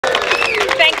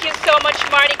Thank you so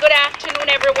much, Marty. Good afternoon,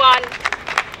 everyone.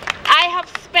 I have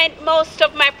spent most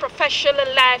of my professional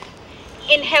life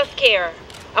in healthcare,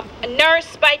 a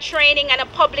nurse by training and a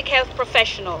public health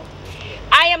professional.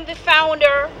 I am the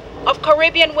founder of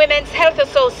Caribbean Women's Health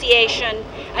Association,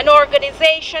 an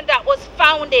organization that was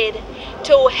founded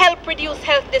to help reduce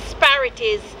health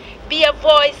disparities, be a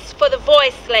voice for the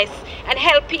voiceless, and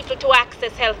help people to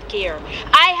access health care.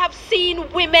 I have seen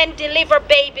women deliver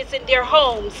babies in their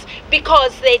homes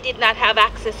because they did not have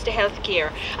access to health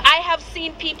care. I have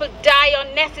seen people die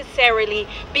unnecessarily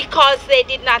because they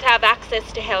did not have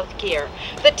access to health care.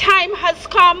 The time has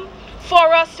come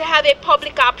for us to have a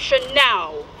public option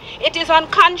now. It is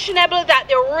unconscionable that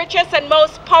the richest and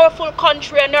most powerful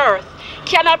country on earth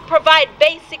cannot provide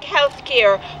basic health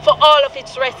care for all of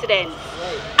its residents.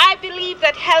 I believe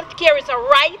that health care is a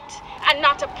right and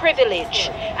not a privilege,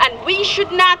 and we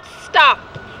should not stop.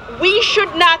 We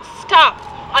should not stop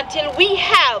until we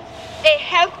have a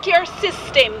healthcare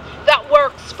system that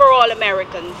works for all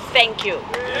Americans. Thank you.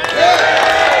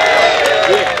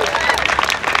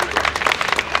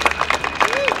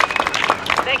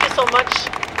 Thank you so much,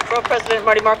 Borough President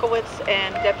Marty Markowitz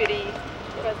and Deputy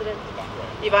President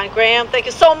Yvonne Graham. Thank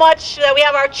you so much. We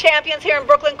have our champions here in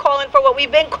Brooklyn calling for what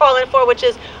we've been calling for, which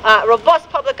is a robust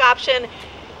public option,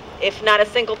 if not a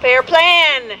single payer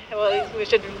plan. Well, we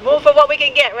should move for what we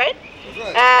can get, right?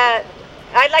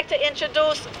 I'd like to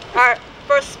introduce our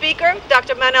first speaker,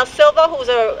 Dr. Manel Silva, who's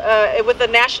with the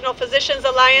National Physicians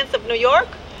Alliance of New York,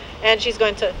 and she's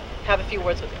going to have a few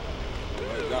words with you.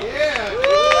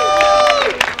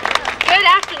 Good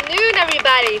afternoon,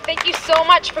 everybody. Thank you so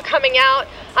much for coming out.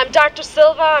 I'm Dr.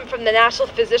 Silva. I'm from the National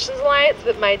Physicians Alliance,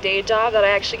 but my day job that I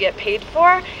actually get paid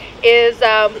for is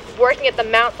working at the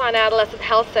Mount Sinai Adolescent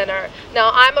Health Center.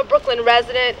 Now, I'm a Brooklyn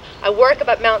resident. I work up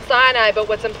at Mount Sinai, but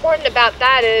what's important about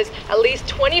that is at least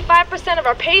 25% of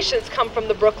our patients come from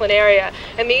the Brooklyn area,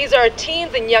 and these are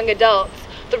teens and young adults.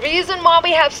 The reason why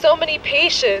we have so many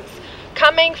patients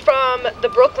coming from the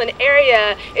Brooklyn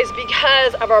area is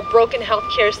because of our broken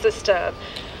healthcare system.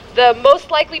 The most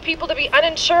likely people to be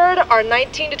uninsured are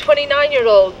 19 to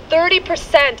 29-year-olds.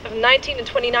 30% of 19 to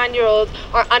 29-year-olds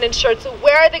are uninsured. So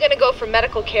where are they going to go for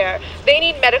medical care? They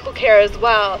need medical care as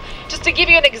well. Just to give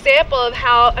you an example of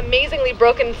how amazingly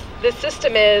broken this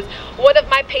system is, one of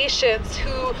my patients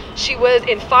she was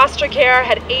in foster care,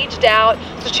 had aged out,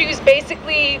 so she was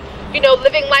basically,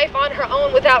 living life on her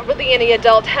own without really any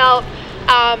adult help.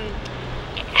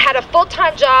 Had a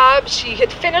full-time job, she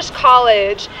had finished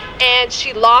college, and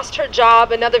she lost her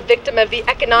job, another victim of the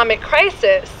economic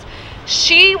crisis.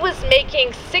 She was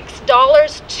making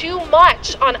 $6 too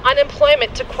much on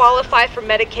unemployment to qualify for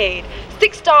Medicaid.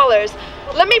 $6.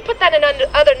 Let me put that in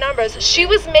other numbers. She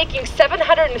was making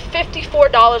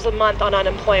 $754 a month on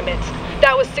unemployment.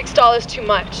 That was $6 too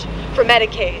much for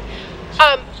Medicaid.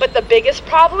 But the biggest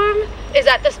problem is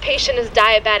that this patient is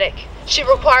diabetic. She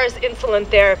requires insulin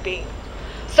therapy.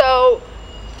 So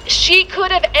she could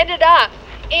have ended up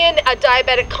in a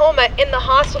diabetic coma in the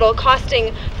hospital,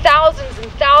 costing thousands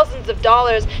and thousands of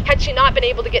dollars had she not been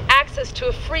able to get access to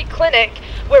a free clinic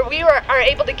where we are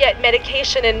able to get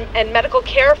medication and medical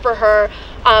care for her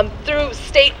through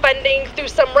state funding, through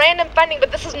some random funding, but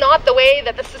this is not the way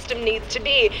that the system needs to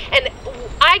be. And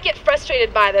I get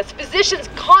frustrated by this. Physicians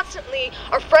constantly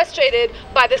are frustrated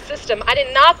by the system. I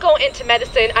did not go into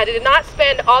medicine. I did not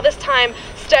spend all this time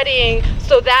studying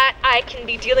so that I can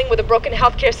be dealing with a broken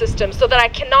healthcare system, so that I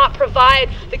cannot provide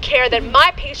the care that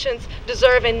my patients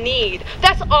deserve and need.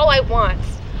 That's all I want.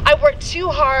 I worked too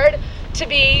hard to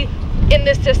be in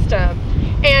this system.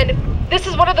 And this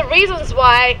is one of the reasons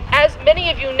why, as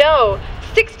many of you know,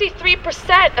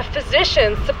 63% of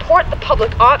physicians support the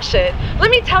public option.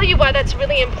 Let me tell you why that's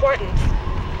really important.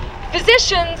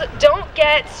 Physicians don't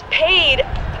get paid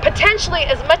potentially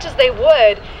as much as they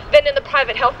would than in the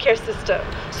private healthcare system.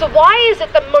 So why is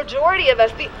it the majority of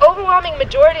us, the overwhelming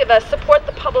majority of us, support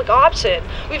the public option?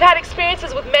 We've had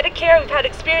experiences with Medicare, we've had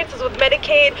experiences with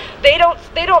Medicaid. They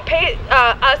don't pay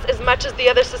us as much as the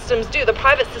other systems do, the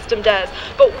private system does.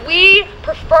 But we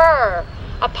prefer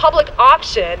a public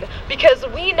option because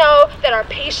we know that our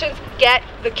patients get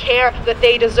the care that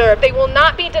they deserve. They will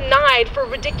not be denied for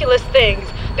ridiculous things.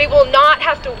 They will not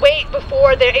have to wait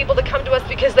before they're able to come to us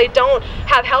because they don't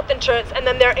have health insurance and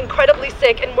then they're incredibly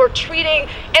sick and we're treating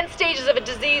end stages of a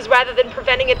disease rather than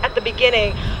preventing it at the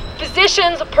beginning.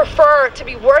 Physicians prefer to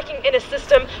be working in a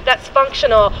system that's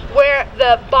functional, where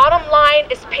the bottom line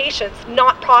is patients,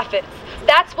 not profits.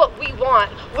 That's what we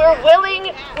want. We're willing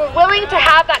to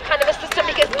have that kind of a system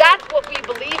because that's what we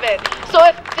believe in. So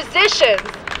if physicians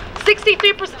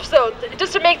 63%, so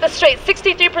just to make this straight,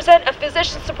 63% of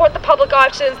physicians support the public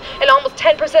options, and almost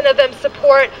 10% of them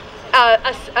support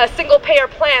a single payer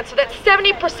plan. So that's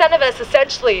 70% of us,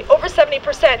 essentially, over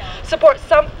 70%, support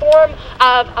some form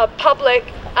of a public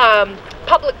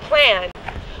plan.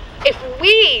 If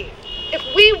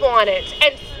we want it,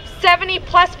 and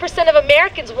 70+% of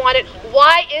Americans want it,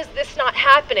 why is this not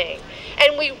happening?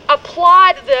 And we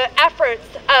applaud the efforts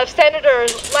of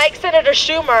senators like Senator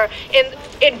Schumer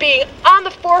in being on the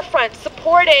forefront,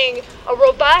 supporting a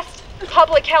robust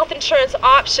public health insurance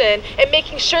option and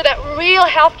making sure that real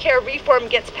healthcare reform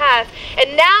gets passed.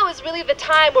 And now is really the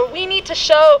time where we need to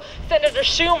show Senator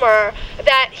Schumer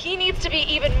that he needs to be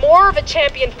even more of a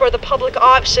champion for the public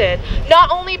option, not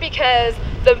only because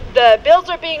the bills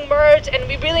are being merged and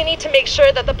we really need to make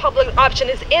sure that the public option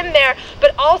is in there,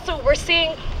 but also we're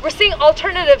seeing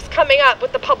alternatives coming up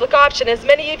with the public option. As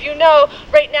many of you know,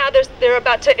 right now they're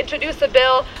about to introduce a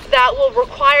bill that will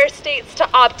require states to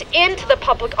opt into the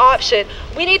public option.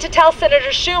 We need to tell Senator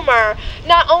Schumer,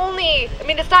 not only, I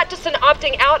mean, it's not just an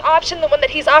opting out option, the one that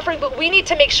he's offering, but we need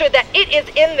to make sure that it is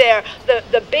in there.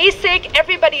 The basic,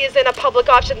 everybody is in a public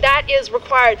option, that is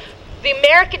required. The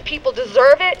American people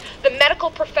deserve it. The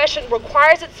medical profession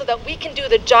requires it so that we can do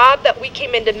the job that we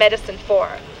came into medicine for.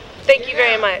 Thank you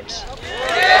very much.